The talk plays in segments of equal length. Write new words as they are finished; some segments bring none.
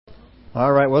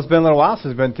All right. Well, it's been a little while since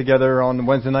we've been together on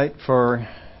Wednesday night for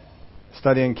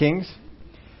studying Kings.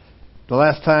 The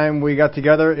last time we got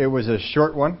together, it was a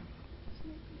short one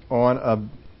on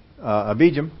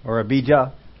Abijam, or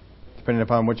Abijah, depending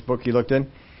upon which book you looked in.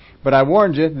 But I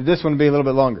warned you that this one would be a little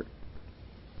bit longer.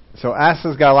 So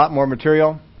Asa's got a lot more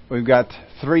material. We've got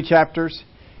 3 chapters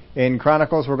in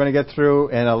Chronicles we're going to get through,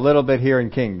 and a little bit here in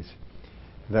Kings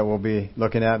that we'll be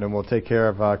looking at, and we'll take care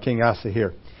of King Asa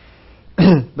here.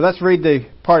 But let's read the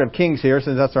part of Kings here,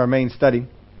 since that's our main study.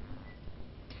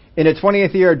 In the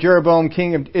 20th year of Jeroboam,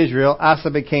 king of Israel,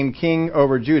 Asa became king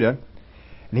over Judah,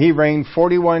 and he reigned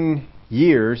 41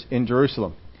 years in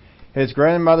Jerusalem. His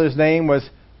grandmother's name was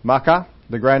Maacah,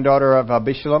 the granddaughter of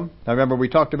Abishalom. Now remember, we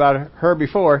talked about her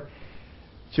before.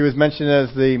 She was mentioned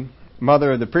as the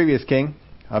mother of the previous king,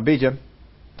 Abijah,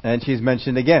 and she's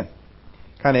mentioned again.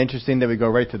 Kind of interesting that we go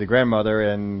right to the grandmother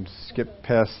and skip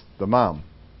past the mom.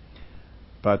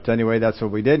 But anyway, that's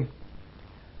what we did.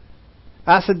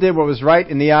 Asa did what was right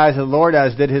in the eyes of the Lord,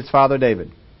 as did his father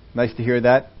David. Nice to hear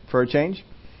that for a change.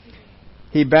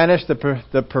 He banished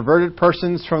the perverted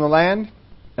persons from the land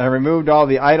and removed all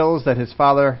the idols that his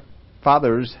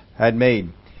fathers had made.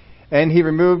 And he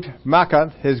removed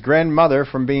Maacah, his grandmother,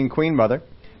 from being queen mother,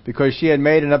 because she had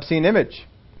made an obscene image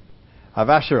of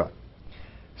Asherah.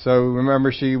 So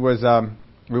remember, she was...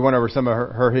 we went over some of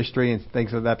her history and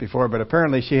things of that before, but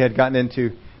apparently she had gotten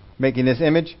into making this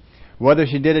image. Whether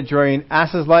she did it during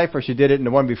Asa's life or she did it in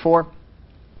the one before,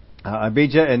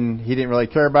 Abijah, and he didn't really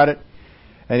care about it.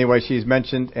 Anyway, she's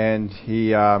mentioned, and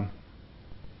he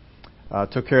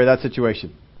took care of that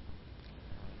situation.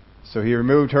 So he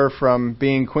removed her from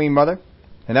being queen mother,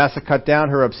 and Asa cut down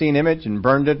her obscene image and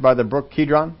burned it by the brook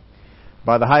Kidron,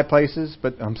 by the high places,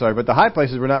 but the high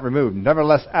places were not removed.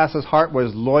 Nevertheless, Asa's heart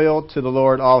was loyal to the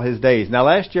Lord all his days. Now,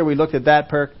 last year we looked at that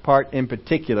part in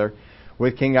particular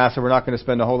with King Asa. We're not going to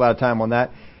spend a whole lot of time on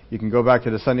that. You can go back to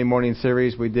the Sunday morning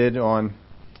series we did on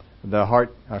the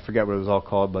heart. I forget what it was all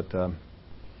called, but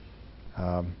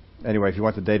anyway, if you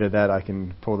want the date of that, I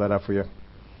can pull that up for you.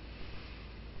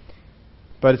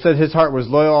 But it says his heart was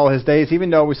loyal all his days,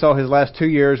 even though we saw his last 2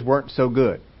 years weren't so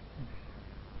good.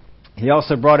 He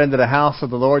also brought into the house of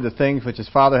the Lord the things which his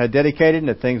father had dedicated, and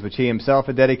the things which he himself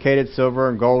had dedicated, silver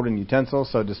and gold and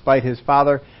utensils. So despite his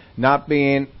father not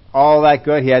being all that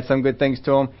good, he had some good things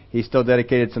to him, he still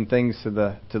dedicated some things to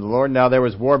the Lord. Now there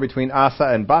was war between Asa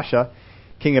and Baasha,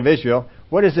 king of Israel.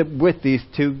 What is it with these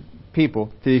two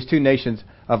people, these two nations,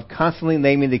 of constantly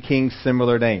naming the kings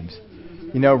similar names?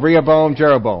 You know, Rehoboam,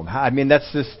 Jeroboam. I mean,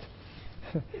 that's just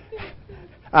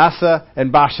Asa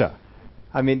and Baasha.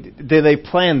 I mean, did they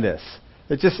plan this?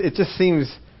 It just seems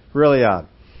really odd.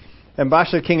 And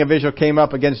Baasha, king of Israel, came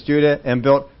up against Judah and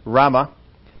built Ramah,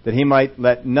 that he might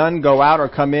let none go out or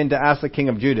come in to Asa, king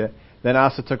of Judah. Then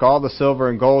Asa took all the silver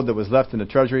and gold that was left in the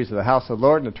treasuries of the house of the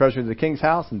Lord and the treasury of the king's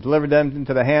house, and delivered them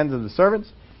into the hands of the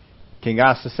servants. King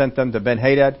Asa sent them to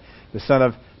Ben-Hadad, the son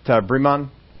of Tabrimon,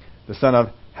 the son of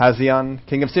Hazion,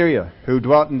 king of Syria, who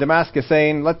dwelt in Damascus,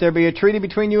 saying, "Let there be a treaty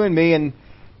between you and me, and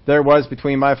there was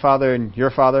between my father and your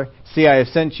father. See, I have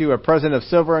sent you a present of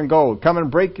silver and gold. Come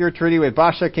and break your treaty with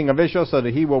Baasha, king of Israel, so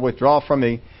that he will withdraw from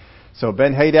me." So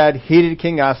Ben-Hadad heeded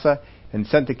King Asa and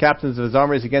sent the captains of his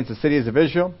armies against the cities of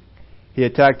Israel. He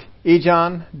attacked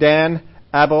Ijon, Dan,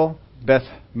 Abel,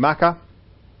 Beth-Maacah,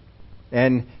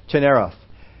 and Chinneroth,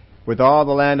 with all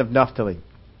the land of Naphtali.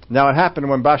 Now it happened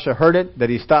when Baasha heard it, that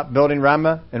he stopped building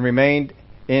Ramah and remained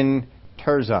in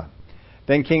Tirzah.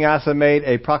 Then King Asa made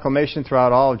a proclamation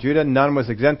throughout all of Judah. None was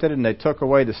exempted, and they took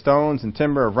away the stones and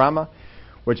timber of Ramah,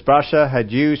 which Baasha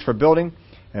had used for building.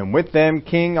 And with them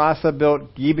King Asa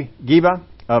built Geba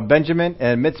of Benjamin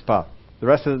and Mizpah. The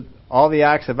rest of all the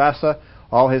acts of Asa,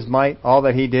 all his might, all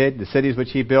that he did, the cities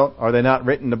which he built, are they not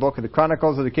written in the book of the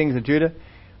Chronicles of the kings of Judah?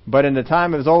 But in the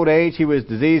time of his old age he was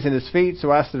diseased in his feet,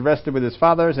 so Asa rested with his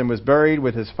fathers and was buried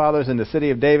with his fathers in the city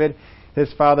of David.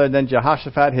 His father, then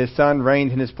Jehoshaphat, his son,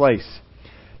 reigned in his place.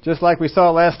 Just like we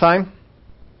saw last time,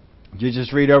 you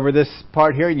just read over this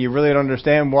part here and you really don't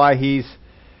understand why he's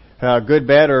good,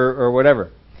 bad, or whatever.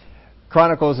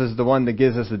 Chronicles is the one that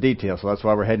gives us the details, so that's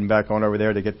why we're heading back on over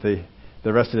there to get the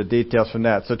rest of the details from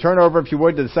that. So turn over, if you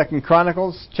would, to the 2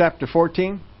 Chronicles chapter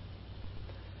 14.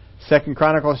 2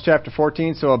 Chronicles chapter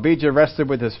 14. So Abijah rested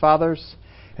with his fathers,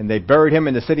 and they buried him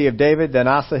in the city of David. Then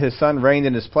Asa his son reigned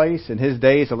in his place. In his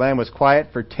days the land was quiet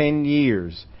for 10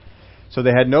 years. So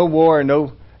they had no war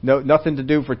and nothing to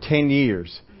do for 10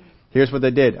 years. Here's what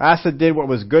they did. Asa did what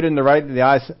was good in the right in the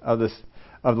eyes of the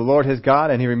Lord his God,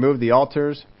 and he removed the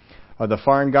altars of the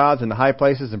foreign gods in the high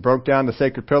places and broke down the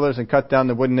sacred pillars and cut down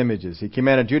the wooden images. He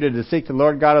commanded Judah to seek the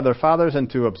Lord God of their fathers and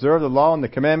to observe the law and the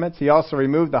commandments. He also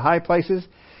removed the high places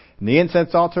and the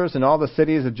incense altars in all the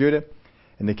cities of Judah,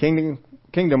 and the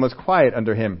kingdom was quiet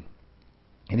under him.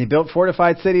 And he built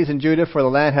fortified cities in Judah, for the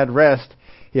land had rest.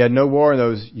 He had no war in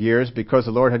those years, because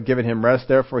the Lord had given him rest.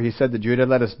 Therefore he said to Judah,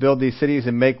 let us build these cities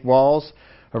and make walls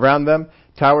around them,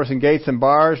 towers and gates and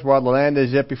bars, while the land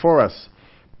is yet before us.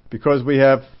 Because we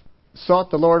have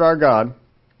sought the Lord our God,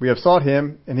 we have sought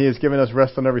him, and he has given us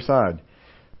rest on every side.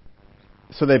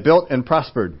 So they built and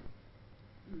prospered.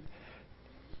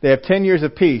 They have 10 years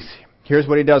of peace. Here's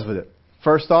what he does with it.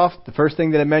 First off, the first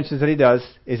thing that it mentions that he does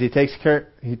is he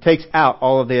takes out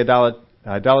all of the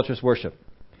idolatrous worship.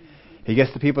 He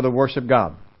gets the people to worship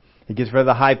God. He gets rid of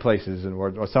the high places,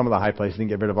 or some of the high places. He didn't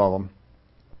get rid of all of them.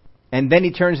 And then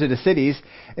he turns to the cities,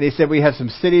 and he said, we have some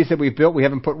cities that we've built. We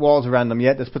haven't put walls around them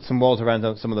yet. Let's put some walls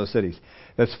around some of those cities.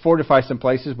 Let's fortify some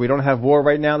places. We don't have war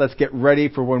right now. Let's get ready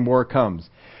for when war comes.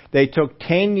 They took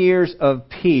 10 years of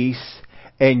peace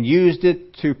and used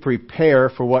it to prepare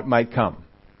for what might come.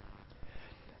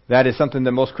 That is something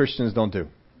that most Christians don't do.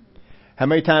 How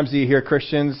many times do you hear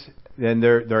Christians, and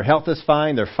their health is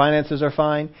fine, their finances are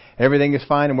fine, everything is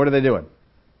fine, and what are they doing?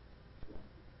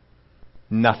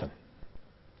 Nothing.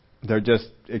 They're just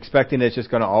expecting it's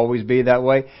just going to always be that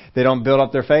way. They don't build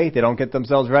up their faith. They don't get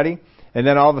themselves ready. And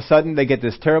then all of a sudden, they get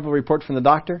this terrible report from the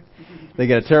doctor. They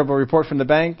get a terrible report from the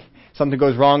bank. Something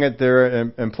goes wrong at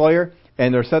their employer,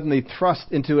 and they're suddenly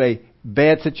thrust into a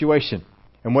bad situation.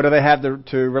 And what do they have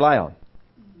to rely on?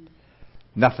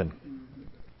 Nothing.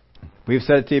 We've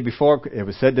said it to you before. It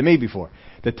was said to me before.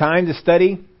 The time to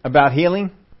study about healing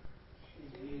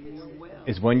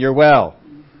is when you're well.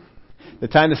 The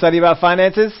time to study about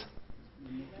finances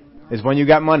is when you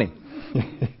got money.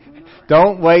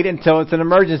 Don't wait until it's an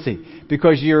emergency,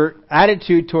 because your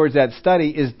attitude towards that study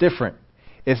is different.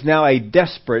 It's now a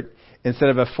desperate instead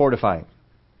of a fortifying.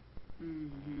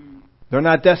 They're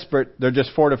not desperate. They're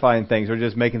just fortifying things. They're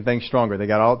just making things stronger. They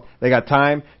got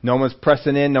time. No one's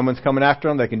pressing in. No one's coming after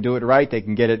them. They can do it right. They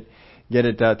can get it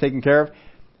taken care of.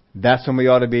 That's when we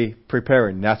ought to be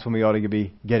preparing. That's when we ought to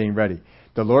be getting ready.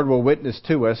 The Lord will witness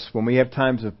to us when we have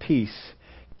times of peace.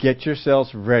 Get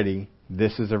yourselves ready.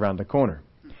 This is around the corner.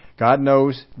 God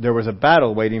knows there was a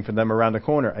battle waiting for them around the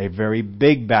corner. A very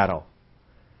big battle.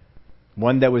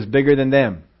 One that was bigger than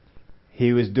them.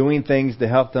 He was doing things to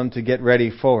help them to get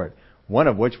ready for it. One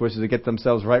of which was to get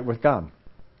themselves right with God.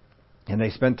 And they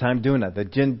spent time doing that. They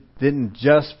didn't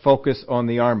just focus on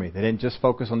the army. They didn't just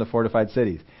focus on the fortified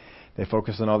cities. They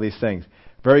focused on all these things.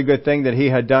 Very good thing that he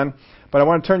had done. But I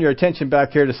want to turn your attention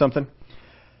back here to something.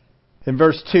 In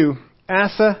verse 2,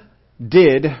 Asa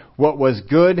did what was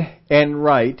good and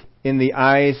right in the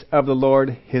eyes of the Lord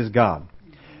his God.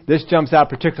 This jumps out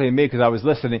particularly to me because I was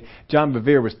listening. John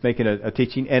Bevere was making a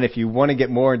teaching, and if you want to get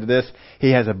more into this,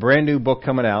 he has a brand new book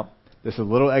coming out. This is a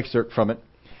little excerpt from it.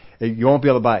 You won't be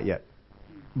able to buy it yet,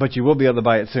 but you will be able to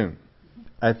buy it soon.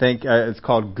 I think it's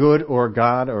called Good or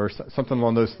God or something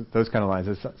along those kind of lines.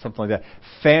 It's something like that.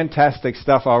 Fantastic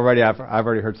stuff already. I've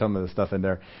already heard some of the stuff in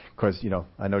there because,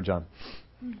 I know John.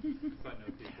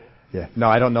 Yeah. No,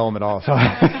 I don't know him at all. So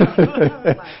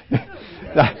I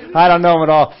don't know him at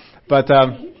all.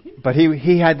 But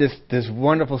he had this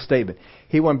wonderful statement.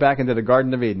 He went back into the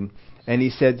Garden of Eden and he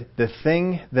said, the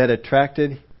thing that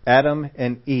attracted Adam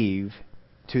and Eve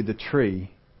to the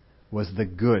tree was the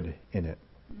good in it.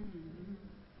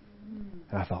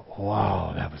 And I thought,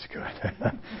 wow, that was good.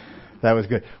 That was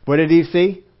good. What did Eve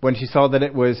see when she saw that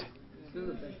it was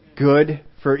good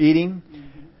for eating?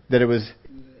 That it was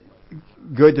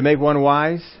good to make one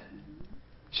wise?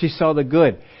 She saw the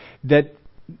good. That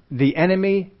the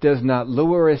enemy does not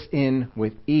lure us in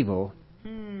with evil.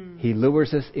 He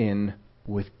lures us in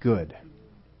with good.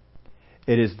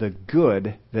 It is the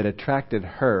good that attracted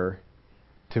her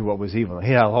to what was evil.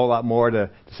 He had a whole lot more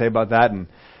to say about that, and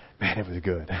man, it was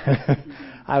good.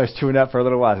 I was chewing up for a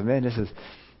little while. I said, man,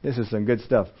 this is some good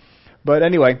stuff. But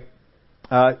anyway,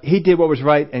 he did what was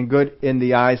right and good in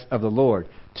the eyes of the Lord.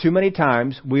 Too many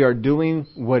times we are doing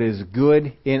what is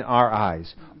good in our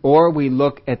eyes, or we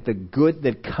look at the good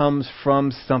that comes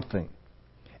from something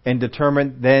and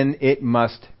determine then it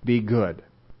must be good.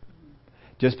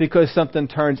 Just because something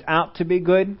turns out to be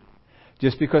good,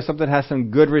 just because something has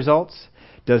some good results,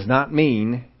 does not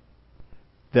mean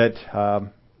that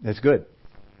it's good.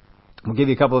 I'll give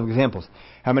you a couple of examples.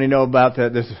 How many know about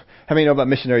this? How many know about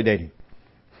missionary dating?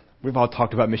 We've all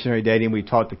talked about missionary dating. We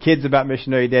taught the kids about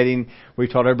missionary dating. We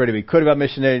taught everybody we could about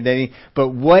missionary dating. But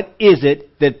what is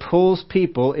it that pulls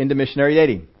people into missionary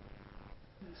dating?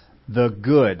 The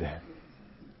good.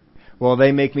 Well,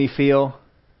 they make me feel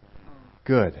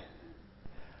good.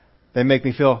 They make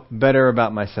me feel better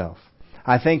about myself.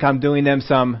 I think I'm doing them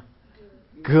some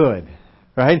good.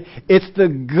 Right? It's the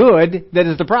good that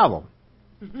is the problem.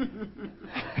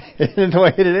 Isn't the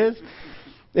way it is?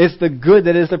 It's the good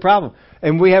that is the problem.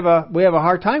 And we have a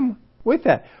hard time with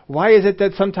that. Why is it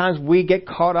that sometimes we get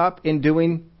caught up in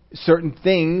doing certain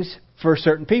things for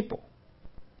certain people?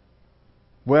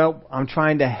 Well, I'm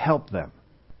trying to help them.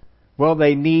 Well,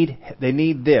 they need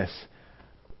this.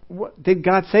 What did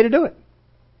God say to do it?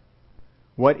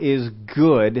 What is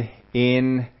good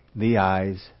in the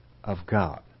eyes of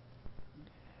God?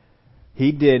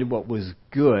 He did what was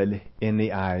good in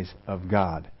the eyes of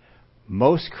God.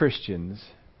 Most Christians,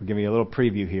 we're giving you a little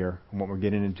preview here on what we're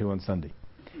getting into on Sunday,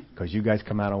 because you guys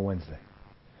come out on Wednesday.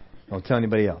 Don't tell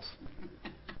anybody else.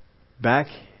 Back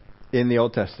in the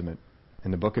Old Testament,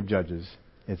 in the book of Judges,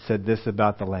 it said this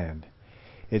about the land.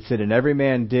 It said, and every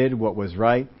man did what was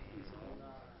right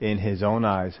in his own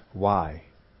eyes. Why?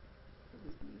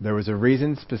 There was a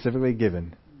reason specifically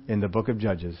given in the book of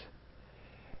Judges.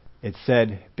 It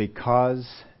said, because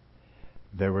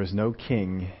there was no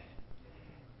king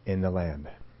in the land.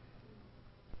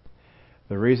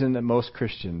 The reason that most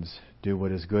Christians do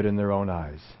what is good in their own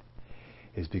eyes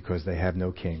is because they have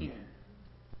no king.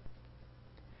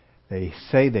 They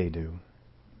say they do.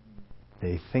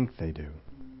 They think they do.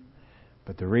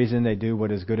 But the reason they do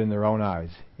what is good in their own eyes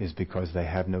is because they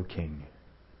have no king.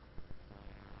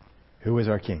 Who is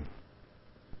our king?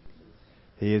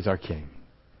 He is our king.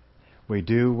 We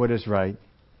do what is right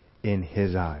in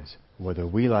his eyes, whether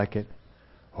we like it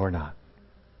or not.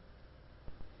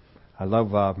 I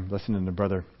love listening to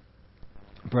Brother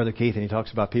Keith, and he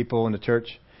talks about people in the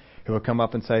church who will come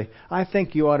up and say, I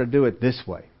think you ought to do it this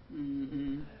way.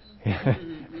 Mm-hmm.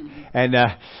 And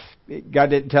God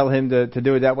didn't tell him to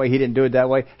do it that way. He didn't do it that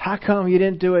way. How come you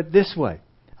didn't do it this way?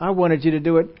 I wanted you to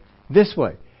do it this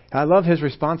way. I love his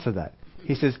response to that.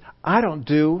 He says, I don't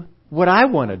do what I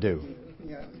want to do.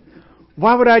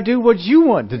 Why would I do what you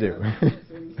want to do?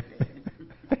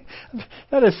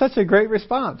 That is such a great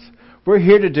response. We're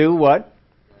here to do what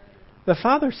the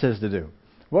Father says to do,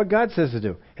 what God says to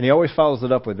do. And he always follows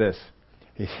it up with this.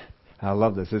 I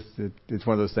love this. It's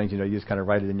one of those things, you just kind of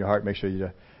write it in your heart, make sure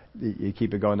you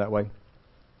keep it going that way.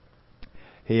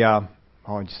 I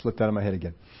just slipped out of my head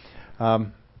again.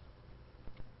 I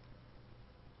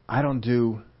don't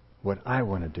do what I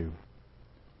want to do.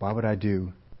 Why would I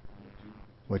do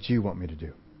what you want me to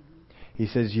do? He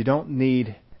says you don't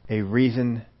need a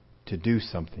reason to do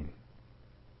something.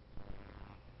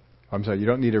 I'm sorry, you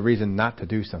don't need a reason not to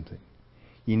do something.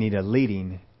 You need a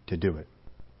leading to do it.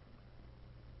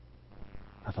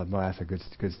 I thought, well, that's a good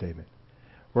statement.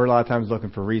 We're a lot of times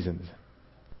looking for reasons.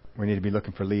 We need to be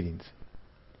looking for leadings.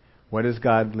 What is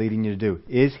God leading you to do?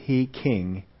 Is He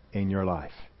king in your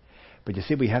life? But you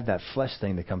see, we have that flesh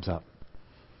thing that comes up.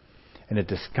 And it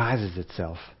disguises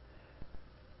itself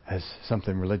as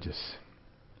something religious,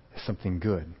 as something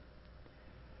good.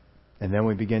 And then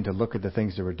we begin to look at the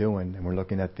things that we're doing, and we're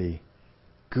looking at the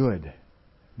good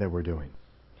that we're doing.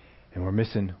 And we're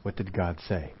missing, what did God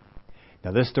say?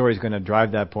 Now this story is going to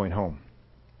drive that point home.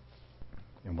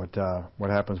 And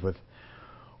what happens with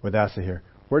Asa here.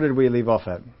 Where did we leave off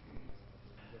at?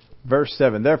 Verse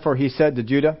 7. Therefore he said to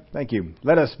Judah, thank you,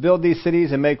 let us build these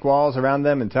cities and make walls around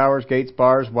them and towers, gates,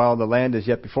 bars, while the land is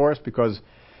yet before us, because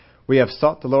we have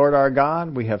sought the Lord our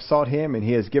God, we have sought Him, and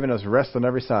He has given us rest on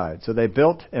every side. So they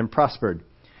built and prospered.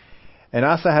 And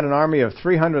Asa had an army of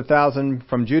 300,000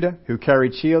 from Judah, who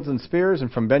carried shields and spears,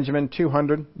 and from Benjamin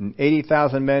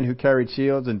 280,000 men who carried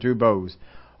shields and drew bows.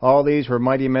 All these were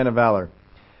mighty men of valor.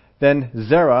 Then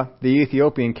Zerah the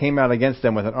Ethiopian came out against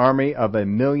them with an army of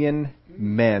 1,000,000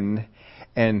 men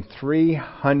and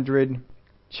 300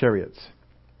 chariots.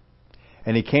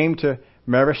 And he came to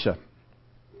Mareshah.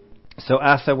 So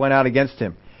Asa went out against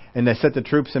him, and they set the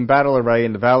troops in battle array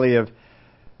in the valley of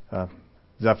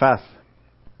Zaphath.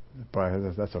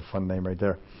 Boy, that's a fun name right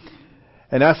there.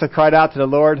 And Asa cried out to the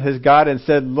Lord his God and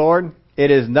said, Lord,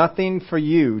 it is nothing for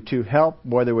you to help,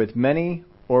 whether with many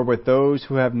or with those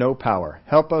who have no power.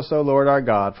 Help us, O Lord our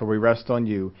God, for we rest on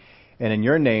you, and in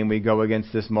your name we go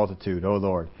against this multitude, O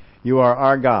Lord. You are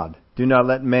our God. Do not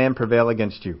let man prevail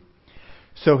against you.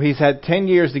 So he's had 10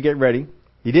 years to get ready.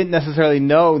 He didn't necessarily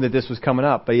know that this was coming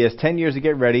up, but he has 10 years to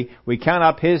get ready. We count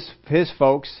up his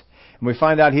folks, and we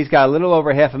find out he's got a little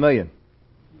over 500,000.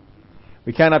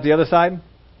 We count up the other side.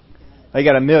 They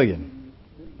got 1,000,000.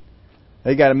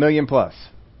 They got 1,000,000 plus.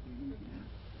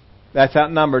 That's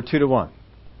outnumbered 2-1.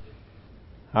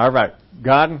 All right.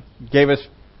 God gave us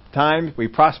time. We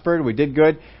prospered. We did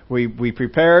good. We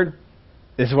prepared.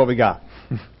 This is what we got.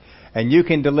 And you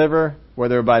can deliver,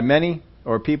 whether by many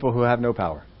or people who have no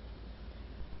power.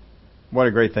 What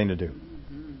a great thing to do.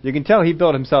 You can tell he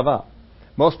built himself up.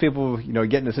 Most people,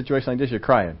 get in a situation like this, you're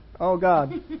crying. Oh,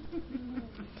 God.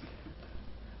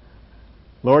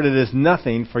 Lord, it is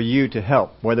nothing for you to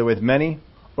help, whether with many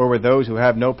or with those who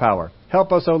have no power.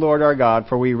 Help us, O Lord our God,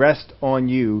 for we rest on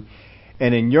you,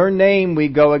 and in your name we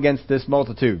go against this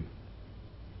multitude.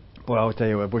 Boy, I'll tell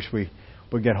you, I wish we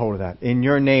would get hold of that. In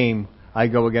your name I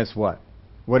go against what?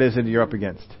 What is it you're up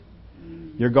against?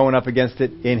 You're going up against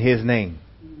it in his name.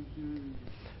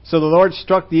 So the Lord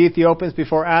struck the Ethiopians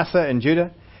before Asa and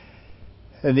Judah,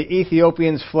 and the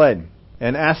Ethiopians fled.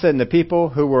 And Asa and the people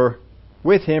who were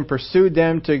with him pursued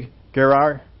them to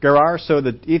Gerar, so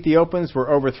the Ethiopians were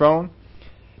overthrown,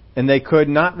 and they could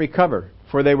not recover,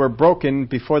 for they were broken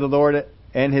before the Lord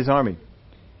and his army.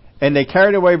 And they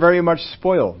carried away very much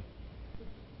spoil.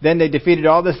 Then they defeated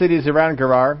all the cities around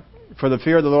Gerar, for the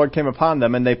fear of the Lord came upon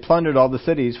them, and they plundered all the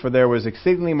cities, for there was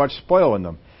exceedingly much spoil in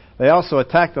them. They also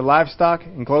attacked the livestock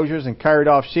enclosures and carried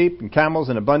off sheep and camels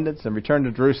in abundance and returned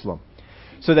to Jerusalem.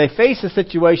 So they face a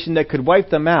situation that could wipe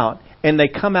them out, and they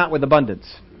come out with abundance.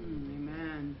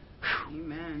 Amen.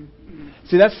 Amen.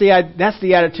 See, that's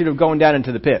the attitude of going down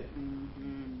into the pit.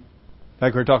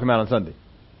 Like we were talking about on Sunday.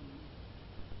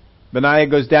 Benaiah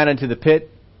goes down into the pit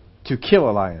to kill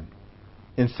a lion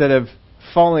instead of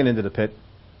falling into the pit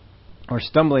or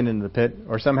stumbling into the pit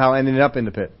or somehow ending up in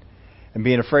the pit and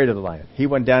being afraid of the lion. He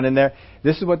went down in there.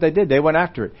 This is what they did. They went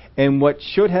after it. And what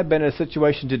should have been a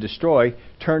situation to destroy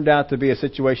turned out to be a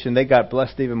situation they got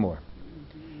blessed even more.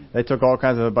 They took all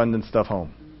kinds of abundant stuff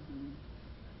home.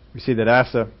 We see that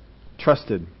Asa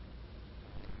trusted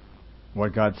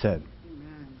what God said.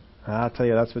 I'll tell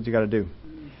you, that's what you got to do.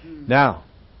 Now,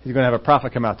 he's going to have a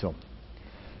prophet come out to him.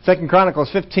 2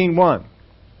 Chronicles 15:1.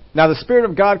 Now the Spirit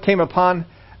of God came upon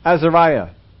Azariah,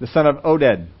 the son of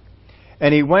Oded,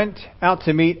 and he went out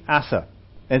to meet Asa,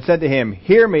 and said to him,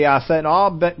 Hear me, Asa, and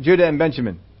all Judah and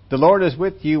Benjamin. The Lord is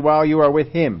with you while you are with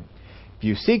him. If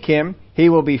you seek him, he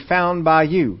will be found by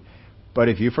you. But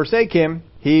if you forsake him,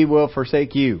 he will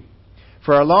forsake you.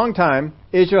 For a long time,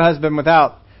 Israel has been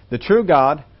without the true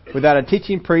God, without a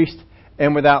teaching priest,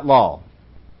 and without law.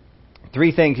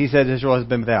 3 things he says Israel has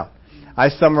been without. I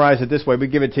summarize it this way. We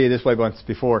give it to you this way once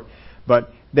before. But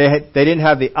they didn't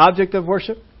have the object of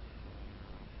worship.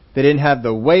 They didn't have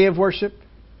the way of worship.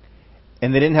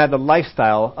 And they didn't have the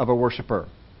lifestyle of a worshiper.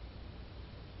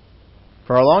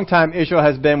 For a long time, Israel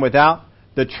has been without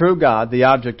the true God, the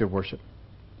object of worship.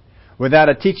 Without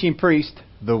a teaching priest,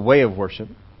 the way of worship.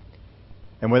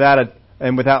 And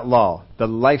without law, the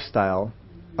lifestyle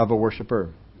of a worshiper.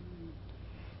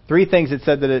 3 things it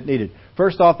said that it needed.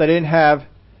 First off,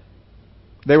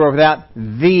 they were without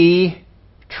the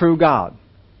true God.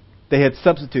 They had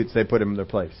substitutes they put in their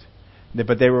place.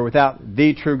 But they were without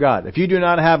the true God. If you do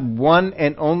not have one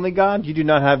and only God, you do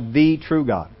not have the true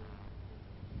God.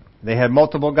 They had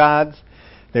multiple gods.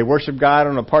 They worshiped God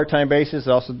on a part-time basis.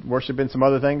 They also worshiped in some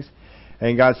other things.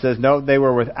 And God says, no, they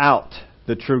were without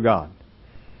the true God.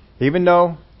 Even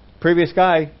though the previous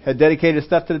guy had dedicated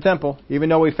stuff to the temple, even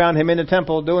though we found him in the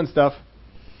temple doing stuff,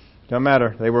 don't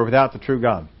matter. They were without the true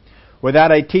God.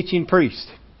 Without a teaching priest.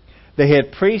 They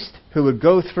had priests who would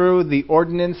go through the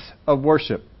ordinance of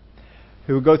worship,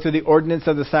 who would go through the ordinance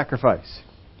of the sacrifice.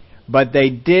 But they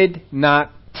did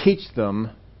not teach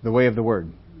them the way of the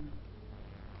Word.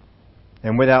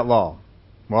 And without law.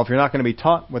 Well, if you're not going to be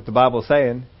taught what the Bible is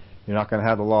saying, you're not going to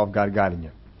have the law of God guiding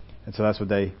you. And so that's what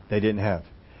they didn't have.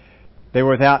 They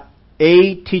were without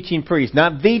a teaching priest.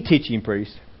 Not the teaching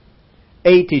priest.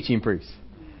 A teaching priest.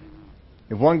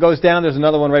 If one goes down, there's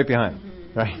another one right behind.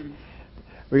 Right?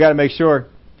 We got to make sure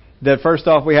that first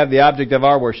off we have the object of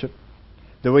our worship.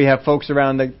 That we have folks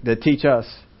around that teach us.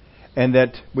 And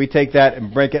that we take that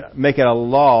and make it a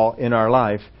law in our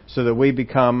life so that we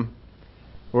become,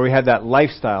 where we have that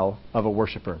lifestyle of a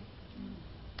worshiper.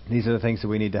 These are the things that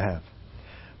we need to have.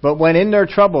 But when in their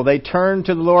trouble they turned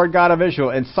to the Lord God of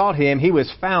Israel and sought him, he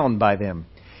was found by them.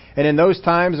 And in those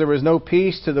times there was no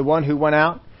peace to the one who went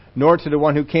out, nor to the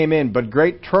one who came in, but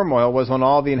great turmoil was on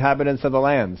all the inhabitants of the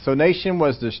land. So nation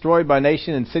was destroyed by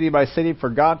nation and city by city, for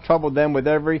God troubled them with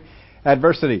every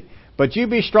adversity. But you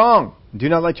be strong, do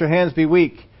not let your hands be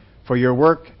weak, for your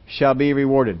work shall be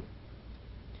rewarded.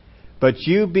 But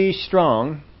you be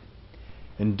strong,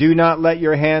 and do not let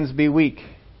your hands be weak.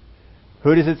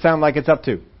 Who does it sound like it's up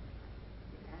to?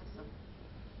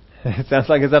 It sounds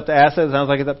like it's up to Asa. It sounds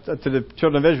like it's up to the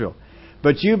children of Israel.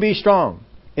 But you be strong,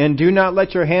 and do not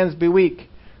let your hands be weak,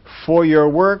 for your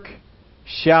work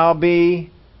shall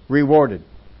be rewarded.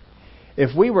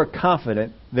 if we were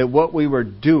confident that what we were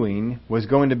doing was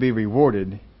going to be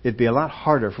rewarded, it'd be a lot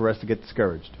harder for us to get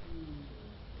discouraged.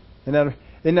 Isn't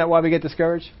that why we get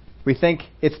discouraged? We think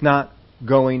it's not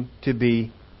going to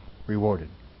be rewarded.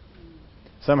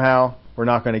 Somehow, we're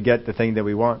not going to get the thing that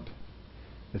we want,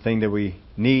 the thing that we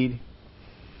need.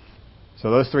 So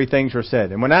those three things were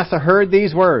said. And when Asa heard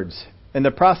these words in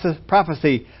the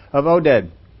prophecy of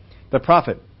Oded, the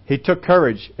prophet, he took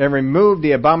courage and removed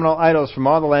the abominable idols from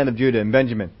all the land of Judah and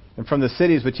Benjamin, and from the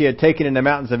cities which he had taken in the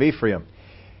mountains of Ephraim.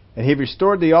 And he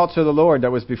restored the altar of the Lord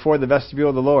that was before the vestibule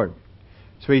of the Lord.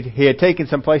 So he had taken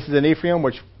some places in Ephraim,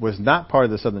 which was not part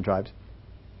of the southern tribes.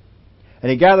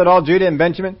 And he gathered all Judah and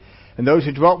Benjamin, and those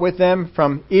who dwelt with them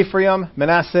from Ephraim,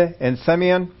 Manasseh, and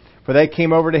Simeon, for they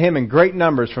came over to him in great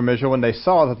numbers from Israel when they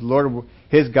saw that the Lord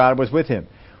his God was with him.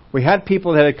 We had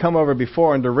people that had come over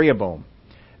before under Rehoboam,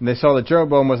 and they saw that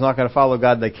Jeroboam was not going to follow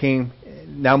God. They came.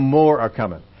 Now more are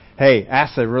coming. Hey,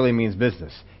 Asa really means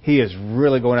business. He is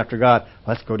really going after God.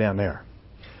 Let's go down there.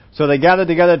 So they gathered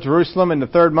together at Jerusalem in the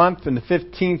 3rd month, in the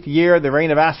 15th year of the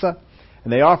reign of Asa,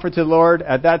 and they offered to the Lord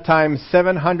at that time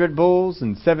 700 bulls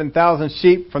and 7,000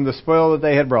 sheep from the spoil that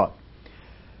they had brought.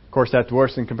 Of course, that's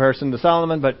worse in comparison to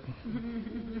Solomon, but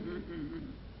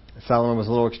Solomon was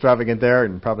a little extravagant there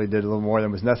and probably did a little more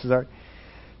than was necessary.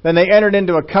 Then they entered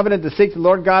into a covenant to seek the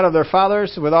Lord God of their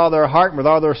fathers with all their heart and with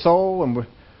all their soul, and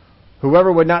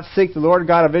whoever would not seek the Lord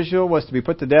God of Israel was to be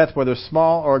put to death, whether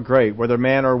small or great, whether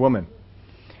man or woman.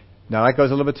 Now that goes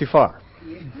a little bit too far.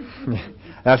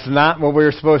 That's not what we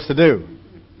were supposed to do.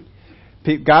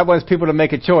 God wants people to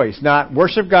make a choice, not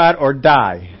worship God or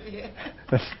die.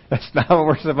 That's not what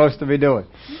we're supposed to be doing.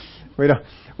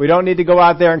 We don't need to go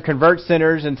out there and convert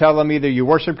sinners and tell them either you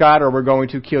worship God or we're going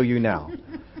to kill you now.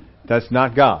 That's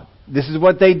not God. This is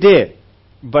what they did.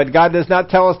 But God does not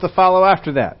tell us to follow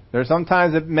after that. There are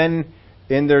sometimes that men,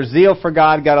 in their zeal for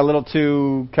God, got a little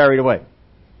too carried away.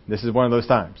 This is one of those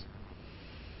times.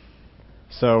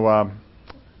 So,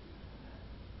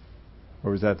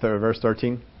 what was that, verse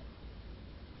 13?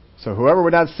 So whoever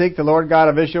would not seek the Lord God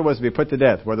of Israel was to be put to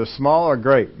death, whether small or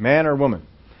great, man or woman.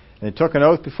 And they took an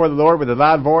oath before the Lord with a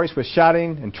loud voice, with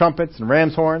shouting and trumpets and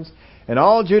ram's horns. And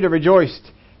all Judah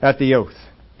rejoiced at the oath.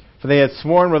 For they had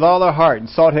sworn with all their heart and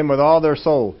sought him with all their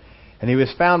soul. And he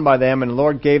was found by them, and the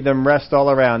Lord gave them rest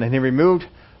all around. And he removed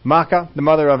Maacah, the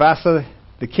mother of Asa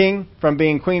the king, from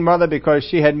being queen mother, because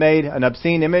she had made an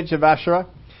obscene image of Asherah.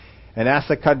 And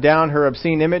Asa cut down her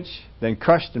obscene image, then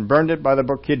crushed and burned it by the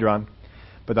brook Kidron.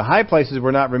 But the high places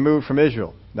were not removed from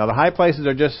Israel. Now the high places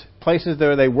are just places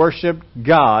where they worshiped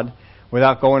God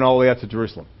without going all the way up to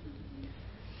Jerusalem.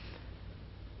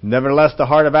 Nevertheless, the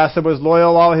heart of Asa was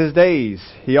loyal all his days.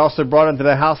 He also brought into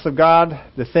the house of God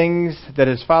the things that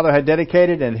his father had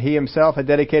dedicated, and he himself had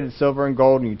dedicated silver and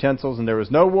gold and utensils, and there was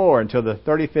no war until the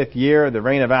 35th year of the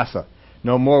reign of Asa.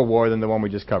 No more war than the one we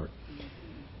just covered.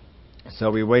 So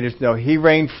we waited. No, he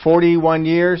reigned 41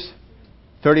 years,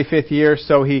 35th year.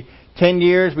 So 10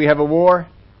 years we have a war.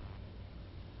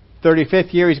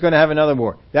 35th year he's going to have another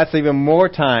war. That's even more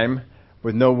time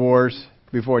with no wars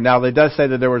before. Now, it does say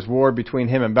that there was war between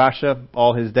him and Baasha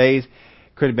all his days.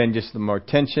 Could have been just some more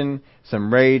tension,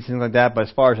 some raids, things like that. But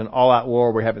as far as an all-out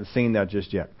war, we haven't seen that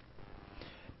just yet.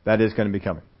 That is going to be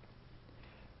coming.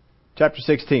 Chapter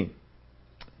 16.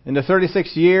 In the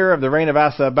 36th year of the reign of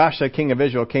Asa, Baasha, king of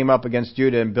Israel, came up against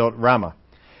Judah and built Ramah,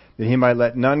 that he might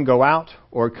let none go out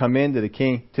or come in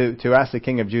to Asa,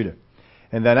 king of Judah.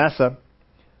 And then Asa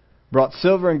brought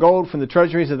silver and gold from the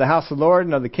treasuries of the house of the Lord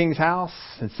and of the king's house,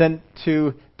 and sent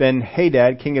to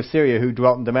Ben-Hadad, king of Syria, who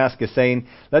dwelt in Damascus, saying,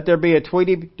 let there be a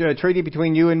treaty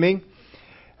between you and me,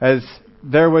 as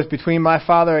there was between my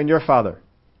father and your father.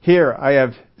 Here, I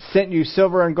have sent you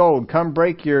silver and gold. Come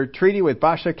break your treaty with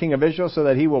Baasha, king of Israel, so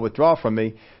that he will withdraw from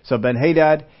me. So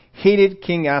Ben-Hadad hated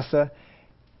King Asa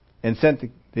and sent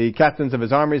the captains of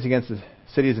his armies against the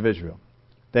cities of Israel.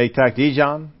 They attacked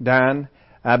Ijon, Dan,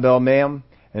 Abel-Maim,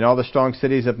 and all the strong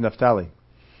cities of Naphtali.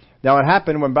 Now it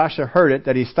happened when Baasha heard it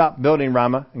that he stopped building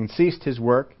Ramah and ceased his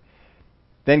work.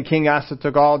 Then King Asa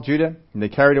took all Judah, and they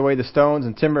carried away the stones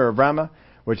and timber of Ramah,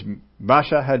 which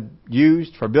Baasha had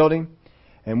used for building,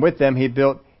 and with them he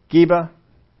built Geba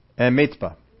and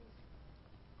Mitzpah.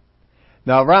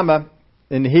 Now Ramah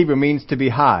in Hebrew means to be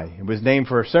high. It was named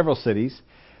for several cities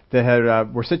that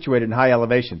were situated in high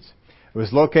elevations. It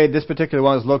was located. This particular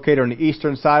one was located on the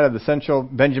eastern side of the central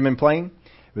Benjamin Plain.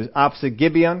 It was opposite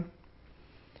Gibeon.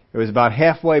 It was about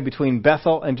halfway between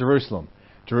Bethel and Jerusalem.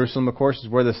 Jerusalem, of course, is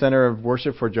where the center of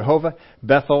worship for Jehovah.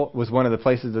 Bethel was one of the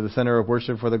places of the center of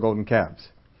worship for the golden calves.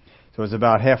 So it was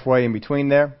about halfway in between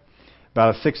there,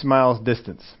 about a 6 miles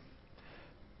distance.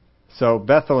 So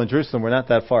Bethel and Jerusalem were not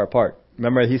that far apart.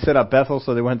 Remember, he set up Bethel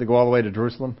so they wouldn't have to go all the way to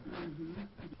Jerusalem?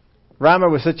 Ramah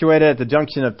was situated at the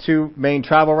junction of two main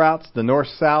travel routes, the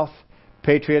north-south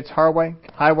Patriots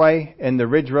Highway and the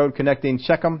Ridge Road connecting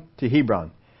Shechem to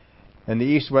Hebron, and the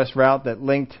east-west route that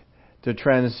linked the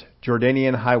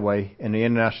Transjordanian Highway and the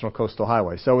International Coastal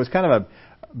Highway. So it was kind of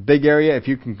a big area. If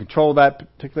you can control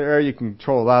that particular area, you can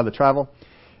control a lot of the travel.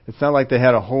 It's not like they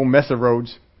had a whole mess of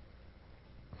roads.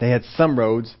 They had some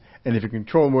roads, and if you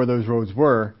control where those roads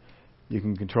were, you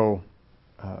can control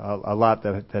a lot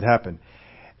that happened.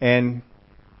 And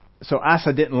so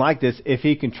Asa didn't like this. If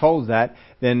he controls that,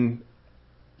 then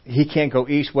he can't go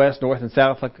east, west, north, and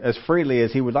south as freely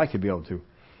as he would like to be able to.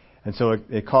 And so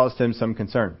it caused him some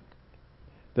concern.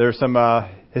 There's some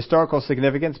historical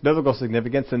significance, biblical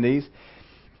significance in these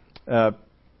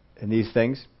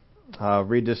things. I'll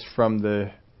read this from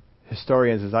the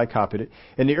historians as I copied it.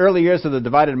 In the early years of the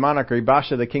divided monarchy,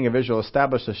 Baasha, the king of Israel,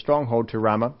 established a stronghold to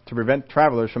Ramah to prevent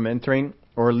travelers from entering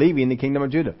or leaving the kingdom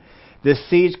of Judah. This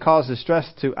siege caused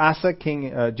distress to Asa,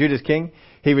 Judah's king.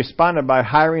 He responded by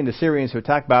hiring the Syrians to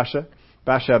attack Baasha.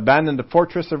 Baasha abandoned the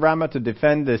fortress of Ramah to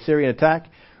defend the Syrian attack,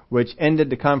 which ended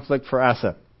the conflict for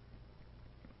Asa.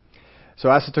 So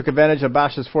Asa took advantage of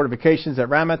Baasha's fortifications at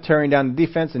Ramah, tearing down the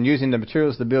defense and using the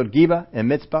materials to build Geba and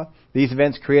Mizpah. These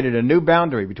events created a new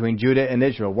boundary between Judah and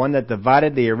Israel, one that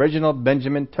divided the original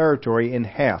Benjamin territory in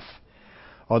half.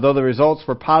 Although the results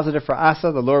were positive for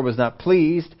Asa, the Lord was not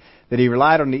pleased that he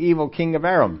relied on the evil king of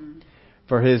Aram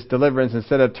for his deliverance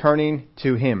instead of turning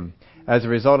to him. As a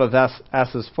result of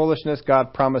Asa's foolishness,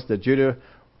 God promised that Judah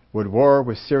would war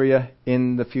with Syria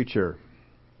in the future.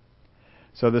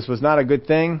 So this was not a good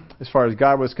thing as far as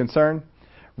God was concerned.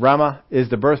 Ramah is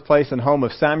the birthplace and home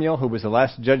of Samuel, who was the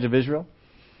last judge of Israel.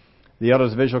 The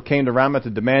elders of Israel came to Ramah to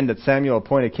demand that Samuel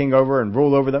appoint a king over and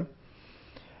rule over them.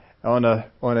 On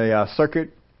a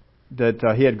circuit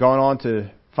that he had gone on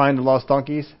to find the lost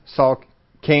donkeys, Saul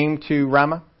came to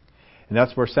Ramah, and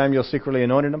that's where Samuel secretly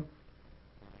anointed him.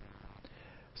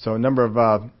 So a number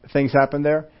of things happened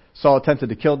there. Saul attempted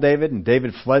to kill David, and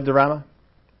David fled to Ramah.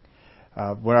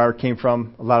 Where I came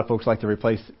from, a lot of folks like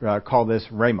to call this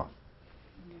Ramah,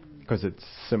 because it's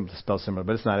spelled similar,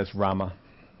 but it's not. It's Ramah.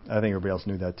 I think everybody else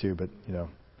knew that too, but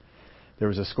there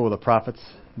was a school of prophets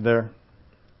there.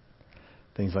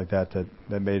 Things like that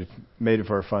made it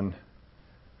for a fun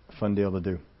deal to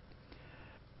do.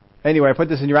 Anyway, I put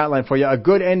this in your outline for you. A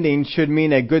good ending should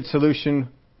mean a good solution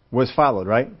was followed,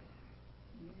 right?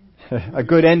 A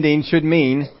good ending should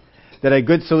mean that a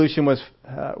good solution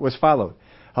was followed.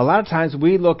 A lot of times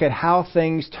we look at how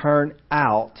things turn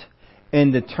out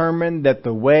and determine that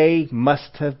the way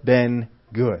must have been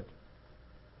good.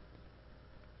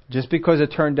 Just because it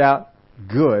turned out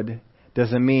good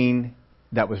doesn't mean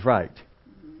that was right.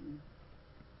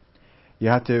 You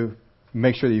have to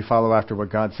make sure that you follow after what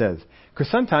God says. Because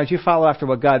sometimes you follow after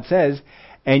what God says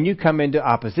and you come into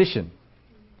opposition.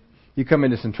 You come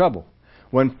into some trouble.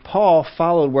 When Paul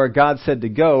followed where God said to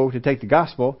go to take the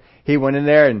gospel, he went in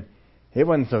there and it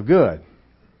wasn't so good.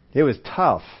 It was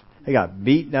tough. They got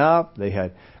beaten up. They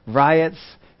had riots.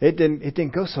 It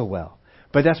didn't go so well.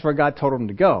 But that's where God told them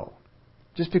to go.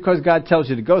 Just because God tells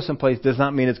you to go someplace does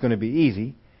not mean it's going to be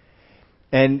easy.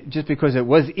 And just because it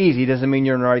was easy doesn't mean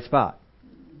you're in the right spot.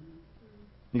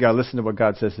 You got to listen to what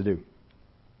God says to do.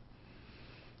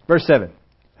 Verse 7.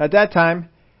 At that time,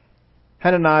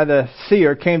 Hananiah the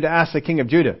seer came to Asa, king of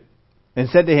Judah, and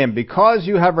said to him, because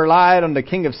you have relied on the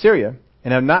king of Syria,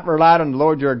 and have not relied on the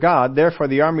Lord your God, therefore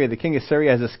the army of the king of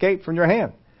Syria has escaped from your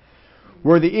hand.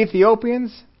 Were the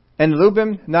Ethiopians and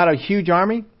Lubim not a huge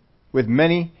army, with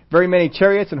very many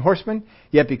chariots and horsemen?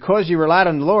 Yet because you relied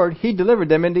on the Lord, he delivered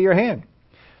them into your hand.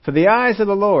 For the eyes of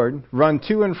the Lord run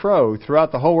to and fro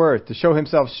throughout the whole earth, to show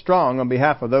himself strong on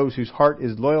behalf of those whose heart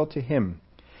is loyal to him.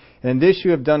 And this you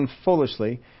have done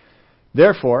foolishly.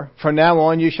 Therefore, from now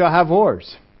on you shall have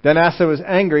wars. Then Asa was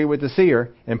angry with the seer,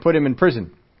 and put him in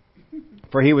prison.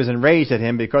 For he was enraged at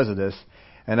him because of this,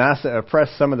 and Asa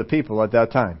oppressed some of the people at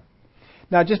that time.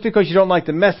 Now, just because you don't like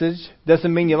the message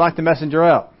doesn't mean you lock the messenger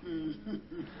up.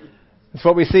 It's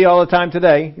what we see all the time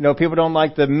today. People don't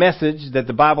like the message that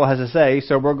the Bible has to say,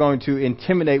 so we're going to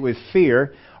intimidate with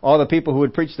fear all the people who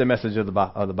would preach the message of the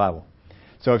Bible.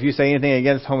 So if you say anything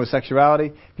against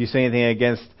homosexuality, if you say anything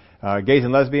against gays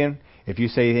and lesbians, if you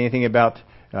say anything about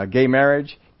gay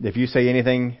marriage, if you say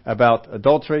anything about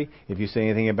adultery, if you say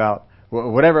anything about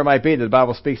whatever it might be that the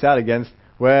Bible speaks out against,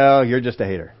 well, you're just a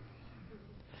hater.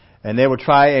 And they will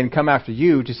try and come after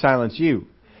you to silence you.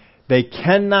 They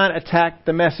cannot attack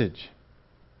the message.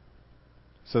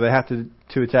 So they have to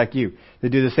to attack you. They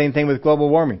do the same thing with global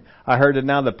warming. I heard that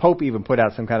now the Pope even put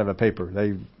out some kind of a paper.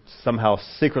 They somehow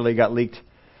secretly got leaked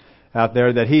out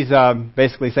there that he's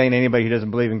basically saying anybody who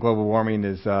doesn't believe in global warming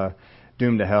is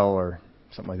doomed to hell or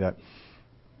something like that,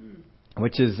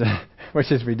 which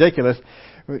is ridiculous.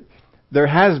 There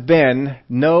has been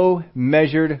no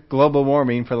measured global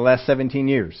warming for the last 17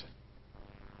 years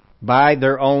by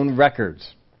their own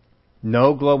records.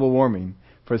 No global warming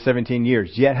for 17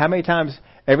 years. Yet, how many times,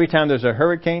 every time there's a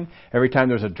hurricane, every time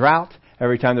there's a drought,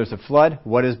 every time there's a flood,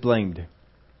 what is blamed?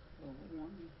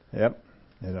 Yep,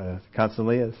 it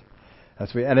constantly is.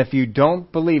 And if you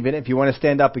don't believe it, if you want to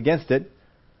stand up against it,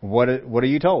 what are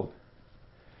you told?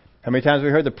 How many times have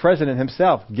we heard the president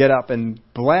himself get up and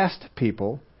blast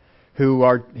people who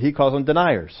he calls them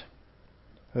deniers.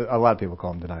 A lot of people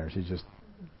call them deniers. He's just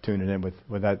tuning in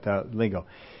with that lingo.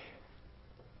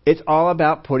 It's all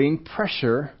about putting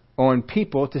pressure on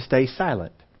people to stay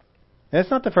silent. And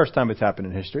it's not the first time it's happened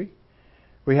in history.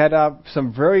 We had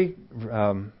some very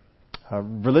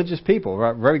religious people,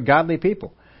 very godly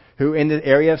people, who in the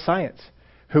area of science,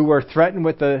 who were threatened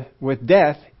with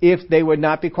death if they would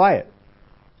not be quiet.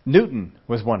 Newton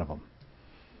was one of them.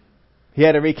 He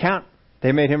had to recount.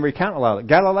 They made him recount a lot of it.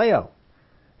 Galileo.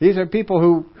 These are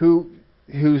people whose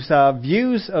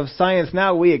views of science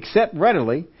now we accept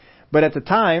readily, but at the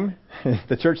time,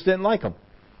 the church didn't like them.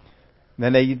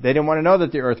 Then they didn't want to know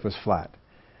that the earth was flat,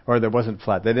 or that it wasn't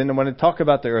flat. They didn't want to talk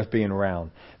about the earth being round.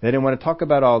 They didn't want to talk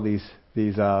about all these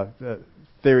theories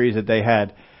that they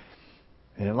had.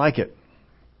 They didn't like it.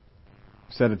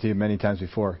 I've said it to you many times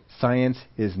before. Science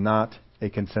is not a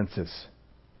consensus.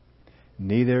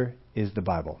 Neither is the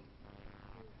Bible.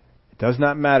 It does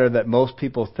not matter that most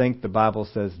people think the Bible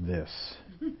says this.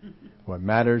 What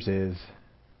matters is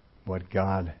what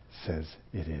God says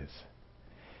it is.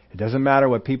 It doesn't matter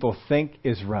what people think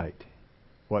is right.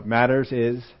 What matters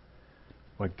is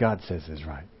what God says is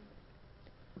right.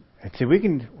 And see,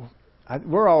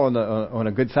 we're all on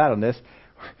a good side on this.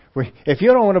 If you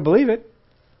don't want to believe it,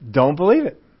 don't believe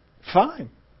it. Fine.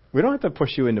 We don't have to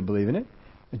push you into believing it.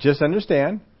 Just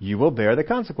understand, you will bear the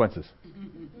consequences.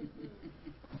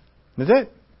 That's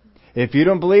it. If you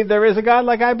don't believe there is a God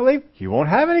like I believe, you won't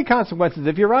have any consequences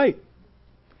if you're right.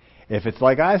 If it's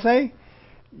like I say,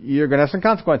 you're going to have some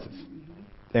consequences.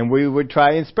 And we would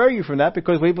try and spare you from that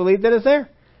because we believe that it's there.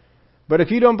 But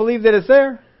if you don't believe that it's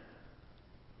there,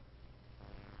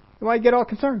 why get all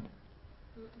concerned?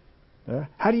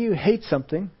 How do you hate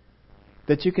something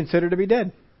that you consider to be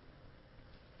dead?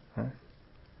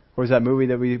 What was that movie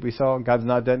that we saw, God's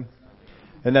Not Dead?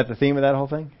 Isn't that the theme of that whole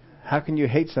thing? How can you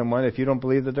hate someone if you don't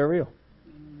believe that they're real?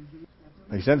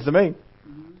 Makes sense to me.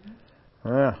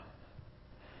 Yeah.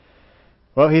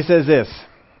 Well, he says this.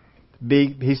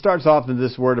 He starts off in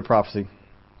this word of prophecy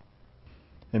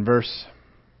in verse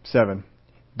 7.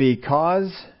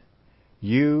 Because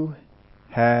you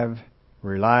have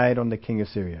relied on the king of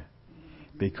Syria.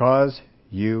 Because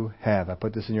you have. I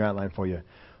put this in your outline for you.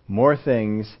 More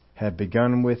things have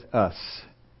begun with us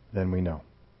than we know.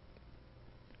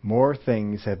 More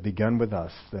things have begun with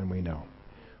us than we know.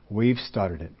 We've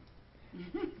started it.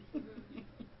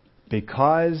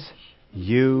 Because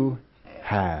you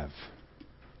have.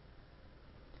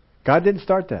 God didn't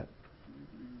start that.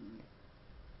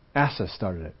 Asa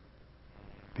started it.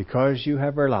 Because you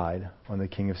have relied on the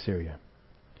king of Syria.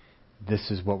 This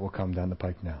is what will come down the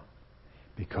pike now.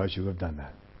 Because you have done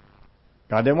that.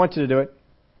 God didn't want you to do it.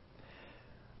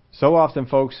 So often,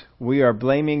 folks, we are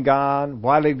blaming God.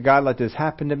 Why did God let this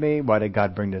happen to me? Why did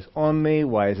God bring this on me?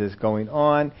 Why is this going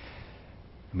on?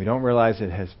 And we don't realize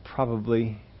it has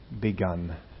probably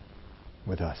begun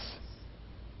with us.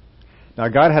 Now,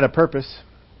 God had a purpose.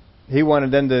 He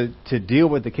wanted them to deal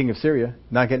with the king of Syria,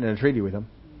 not getting in a treaty with him.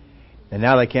 And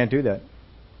now they can't do that.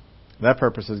 That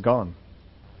purpose is gone.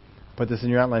 Put this in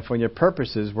your outline for you. Your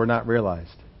purposes were not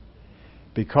realized.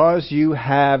 Because you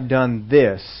have done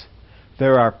this,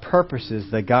 there are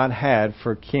purposes that God had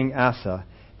for King Asa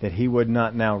that he would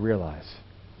not now realize,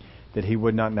 that he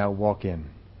would not now walk in,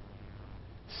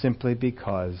 simply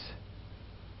because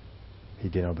he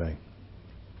didn't obey.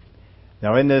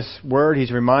 Now in this word,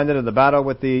 he's reminded of the battle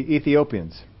with the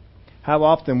Ethiopians. How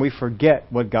often we forget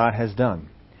what God has done.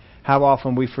 How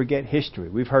often we forget history.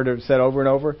 We've heard it said over and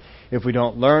over, if we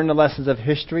don't learn the lessons of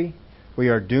history, we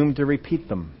are doomed to repeat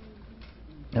them.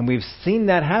 And we've seen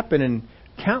that happen in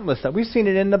countless. We've seen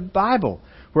it in the Bible,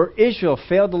 where Israel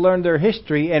failed to learn their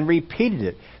history and repeated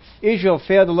it. Israel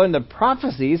failed to learn the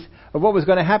prophecies of what was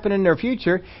going to happen in their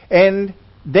future, and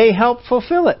they helped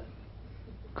fulfill it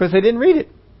because they didn't read it.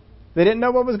 They didn't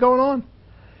know what was going on.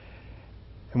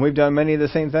 And we've done many of the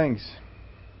same things.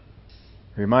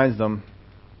 It reminds them,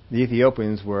 The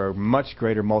Ethiopians were a much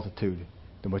greater multitude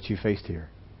than what you faced here.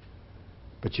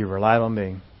 But you relied on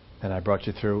me, and I brought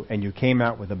you through, and you came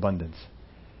out with abundance.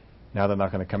 Now they're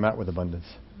not going to come out with abundance.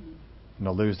 And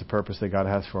they'll lose the purpose that God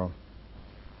has for them.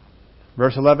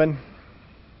 Verse 11.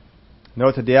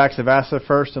 Note that the acts of Asa,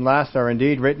 first and last, are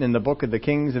indeed written in the book of the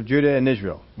kings of Judah and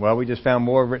Israel. Well, we just found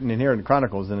more written in here in the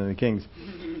Chronicles than in the Kings.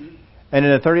 And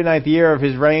in the 39th year of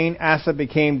his reign, Asa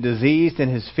became diseased in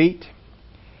his feet,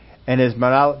 and his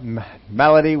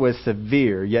malady was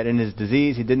severe. Yet in his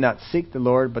disease he did not seek the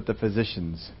Lord, but the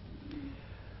physicians.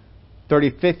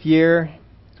 35th year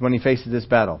is when he faces this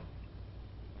battle.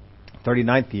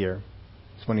 39th year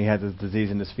is when he had the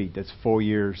disease in his feet. That's 4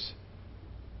 years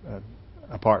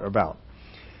apart about.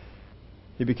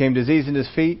 He became diseased in his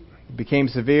feet. It became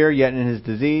severe, yet in his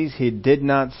disease he did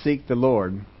not seek the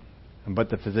Lord, but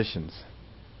the physicians.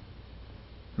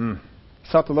 He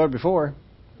sought the Lord before.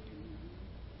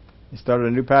 He started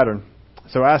a new pattern.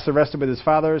 So Asa rested with his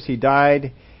fathers. He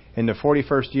died in the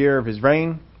 41st year of his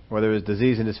reign. Whether his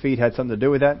disease in his feet had something to do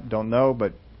with that, don't know,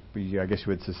 but I guess you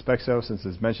would suspect so since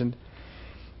it's mentioned.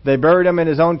 They buried him in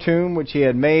his own tomb, which he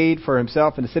had made for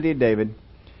himself in the city of David,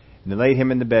 and they laid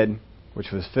him in the bed,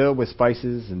 which was filled with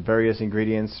spices and various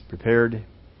ingredients prepared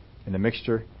in a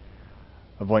mixture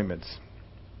of ointments.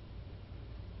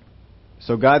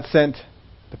 So God sent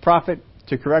the prophet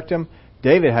to correct him.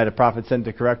 David had a prophet sent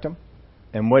to correct him.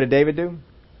 And what did David do?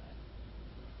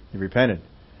 He repented.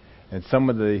 And some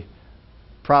of the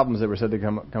problems that were said to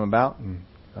come about,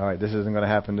 all right, this isn't going to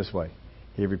happen this way.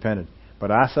 He repented. But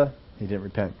Asa, he didn't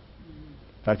repent.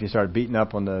 In fact, he started beating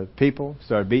up on the people,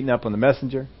 started beating up on the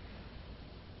messenger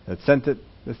that sent the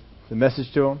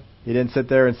message to him. He didn't sit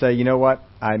there and say, you know what,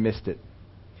 I missed it.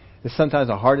 It's sometimes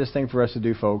the hardest thing for us to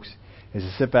do, folks, is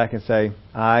to sit back and say,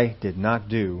 I did not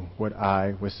do what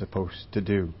I was supposed to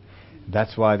do.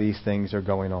 That's why these things are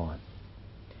going on.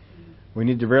 We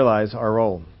need to realize our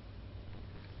role.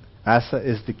 Asa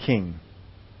is the king.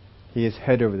 He is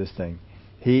head over this thing.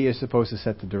 He is supposed to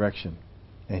set the direction.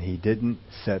 And he didn't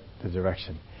set the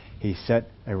direction. He set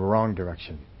a wrong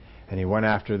direction. And he went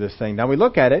after this thing. Now we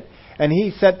look at it, and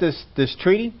he set this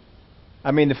treaty.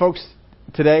 I mean, the folks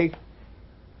today,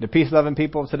 the peace-loving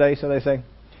people today, so they say,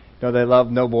 they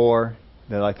love no war.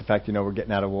 They like the fact, we're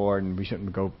getting out of war and we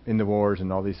shouldn't go into wars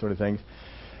and all these sort of things.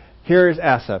 Here is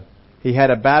Asa. He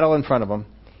had a battle in front of him.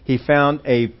 He found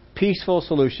a peaceful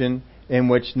solution in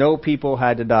which no people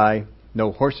had to die.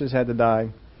 No horses had to die.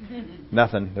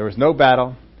 Nothing. There was no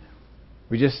battle.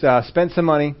 We just spent some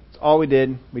money. That's all we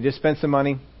did. We just spent some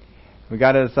money. We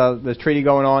got this treaty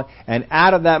going on. And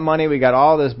out of that money, we got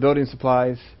all this building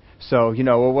supplies. So, we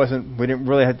didn't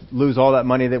really have to lose all that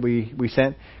money that we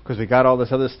sent because we got all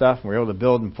this other stuff and we were able to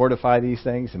build and fortify these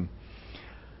things. And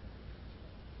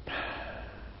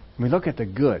we look at the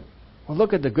good. Well,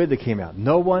 look at the good that came out.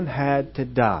 No one had to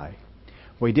die.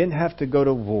 We didn't have to go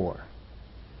to war.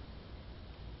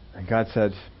 And God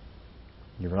said,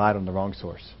 you relied on the wrong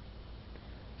source.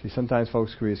 See, sometimes,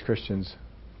 folks, we as Christians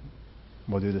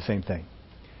will do the same thing.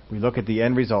 We look at the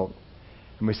end result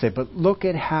and we say, but look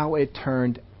at how it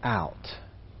turned out.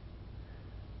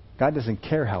 God doesn't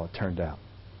care how it turned out.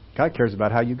 God cares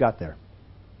about how you got there.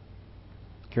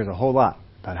 He cares a whole lot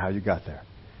about how you got there.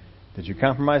 Did you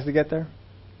compromise to get there?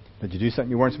 Did you do something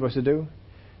you weren't supposed to do?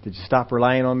 Did you stop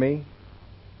relying on me?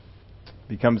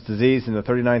 Becomes diseased in the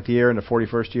 39th year, and the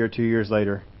 41st year, 2 years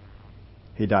later,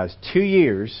 he dies. 2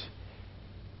 years,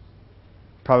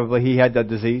 probably he had that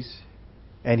disease,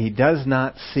 and he does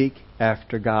not seek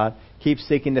after God. Keeps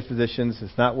seeking the physicians.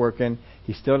 It's not working.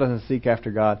 He still doesn't seek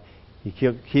after God. He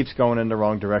keeps going in the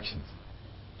wrong directions.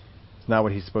 It's not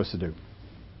what he's supposed to do.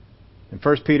 In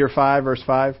 1 Peter 5, verse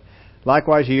 5,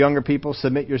 likewise, you younger people,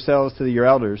 submit yourselves to your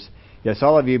elders. Yes,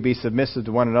 all of you be submissive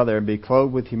to one another and be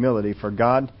clothed with humility. For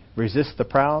God resists the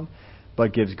proud,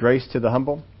 but gives grace to the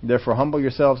humble. Therefore, humble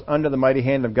yourselves under the mighty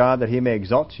hand of God, that he may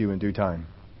exalt you in due time.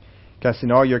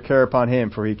 Casting all your care upon him,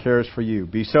 for he cares for you.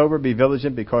 Be sober, be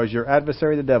vigilant, because your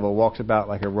adversary the devil walks about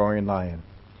like a roaring lion.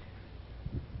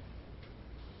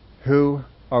 Who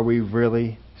are we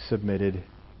really submitted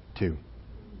to?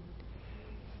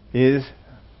 Is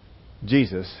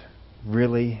Jesus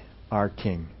really our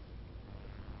King?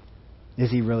 Is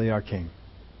he really our King?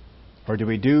 Or do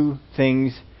we do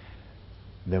things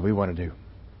that we want to do?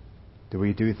 Do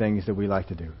we do things that we like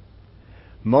to do?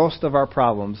 Most of the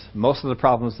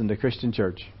problems in the Christian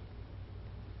church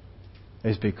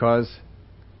is because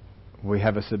we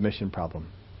have a submission problem.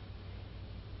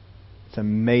 It's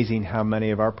amazing how many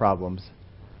of our problems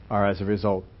are as a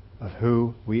result of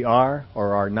who we are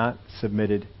or are not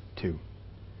submitted to.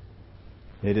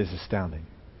 It is astounding.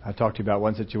 I talked to you about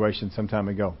one situation some time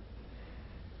ago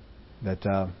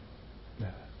that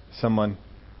someone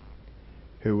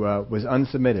who was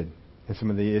unsubmitted in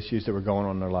some of the issues that were going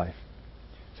on in their life,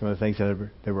 some of the things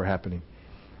that were happening.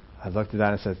 I looked at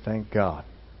that and said, thank God.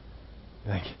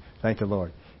 Thank the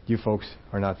Lord. You folks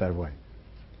are not that way.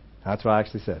 That's what I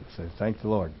actually said. I said, thank the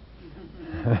Lord.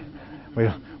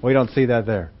 we don't see that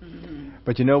there.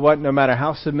 But you know what? No matter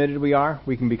how submitted we are,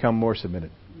 we can become more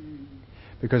submitted.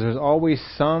 Because there's always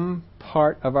some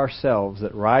part of ourselves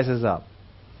that rises up,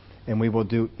 and we will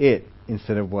do it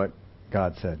instead of what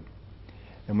God said.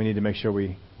 And we need to make sure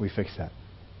we fix that.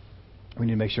 We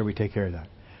need to make sure we take care of that.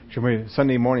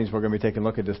 Sunday mornings we're going to be taking a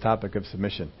look at this topic of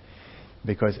submission.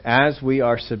 Because as we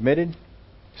are submitted,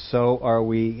 so are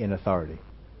we in authority.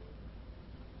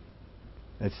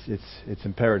 It's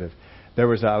imperative. I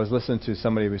was listening to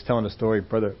somebody who was telling a story,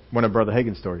 one of Brother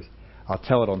Hagin's stories. I'll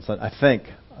tell it on Sunday.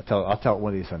 I'll tell it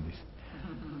one of these Sundays.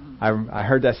 I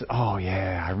heard that. Oh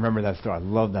yeah, I remember that story. I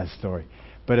love that story.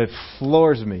 But it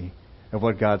floors me of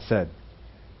what God said,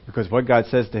 because what God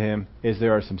says to him is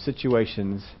there are some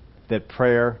situations that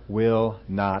prayer will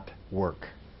not work.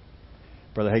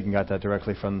 Brother Hagin got that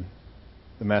directly from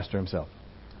the Master himself.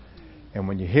 And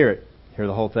when you hear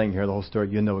the whole thing, hear the whole story,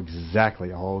 you know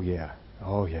exactly. Oh yeah,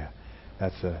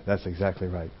 that's exactly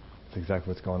right. That's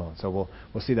exactly what's going on. So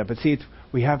we'll see that. But see,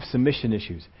 we have submission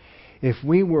issues. If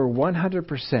we were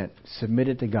 100%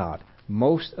 submitted to God,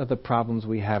 most of the problems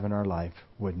we have in our life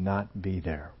would not be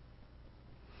there.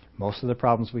 Most of the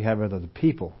problems we have with other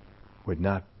people would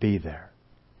not be there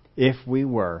if we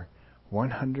were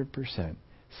 100%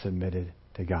 submitted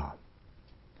to God.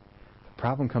 The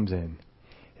problem comes in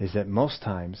is that most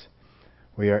times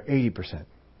we are 80%,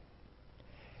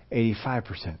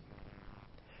 85%,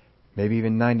 maybe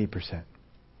even 90%.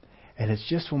 And it's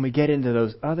just when we get into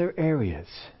those other areas,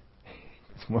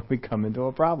 it's when we come into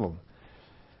a problem.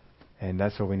 And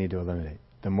that's what we need to eliminate.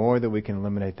 The more that we can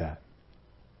eliminate that,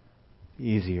 the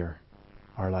easier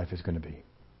our life is going to be.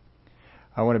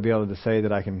 I want to be able to say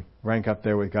that I can rank up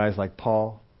there with guys like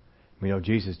Paul. We know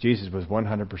Jesus. Jesus was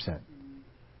 100%.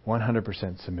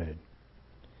 100% submitted.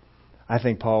 I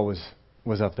think Paul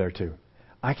was up there too.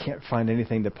 I can't find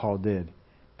anything that Paul did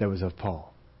that was of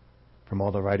Paul, from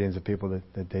all the writings of people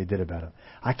that they did about him.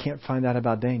 I can't find that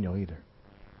about Daniel either.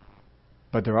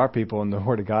 But there are people in the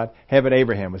Word of God. Hey, but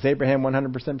Abraham. Was Abraham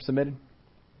 100% submitted?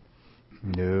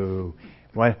 No.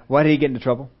 Why did he get into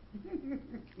trouble?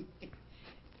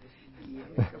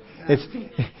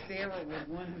 Sarah was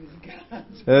one of his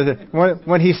gods.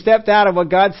 When he stepped out of what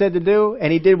God said to do,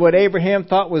 and he did what Abraham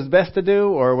thought was best to do,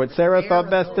 or what Sarah thought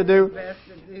best to do,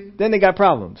 then they got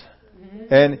problems.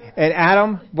 And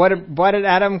Adam, why did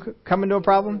Adam come into a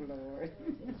problem?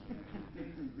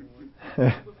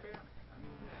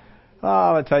 Oh,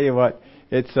 I'll tell you what.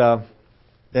 It's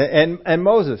and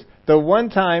Moses. The one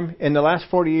time in the last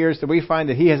 40 years that we find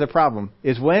that he has a problem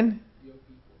is when?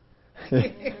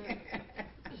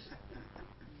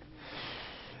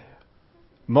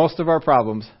 Most of our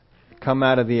problems come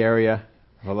out of the area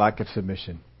of a lack of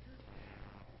submission.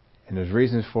 And there's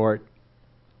reasons for it.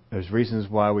 There's reasons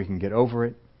why we can get over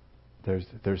it.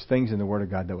 There's things in the Word of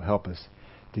God that will help us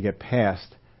to get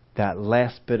past that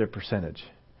last bit of percentage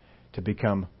to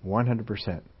become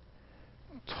 100%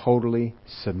 totally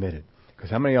submitted.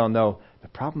 Because how many of y'all know the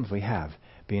problems we have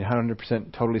being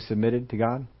 100% totally submitted to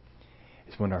God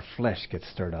is when our flesh gets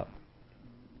stirred up.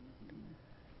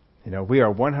 You know, we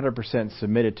are 100%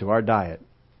 submitted to our diet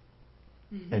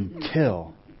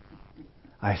until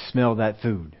I smell that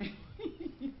food.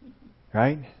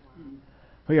 Right?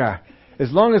 We are.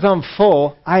 As long as I'm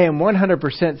full, I am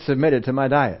 100% submitted to my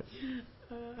diet.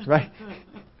 Right?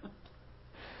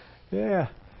 Yeah.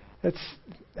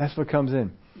 That's what comes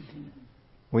in.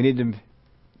 We need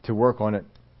to work on it.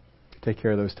 Take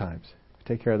care of those times.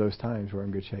 Take care of those times, we're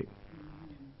in good shape.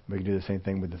 We can do the same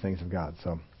thing with the things of God.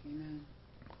 So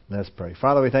let's pray.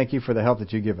 Father, we thank you for the help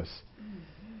that you give us.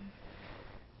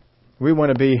 We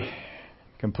want to be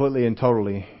completely and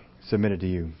totally submitted to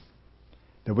you.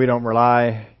 That we don't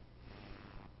rely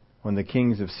on the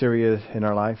kings of Syria in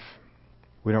our life.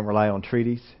 We don't rely on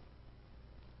treaties.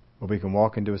 But we can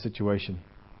walk into a situation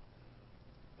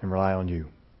and rely on you.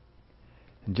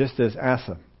 And just as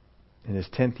Asa, in his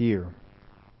 10th year,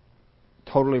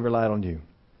 totally relied on you,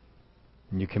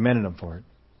 and you commended him for it,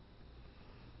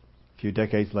 a few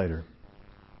decades later,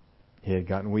 he had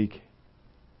gotten weak,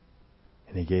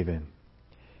 and he gave in.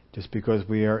 Just because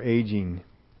we are aging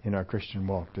in our Christian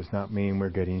walk does not mean we're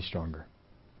getting stronger.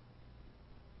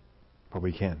 But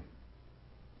we can.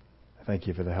 I thank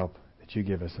you for the help that you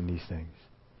give us in these things.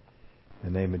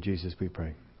 In the name of Jesus we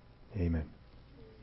pray. Amen.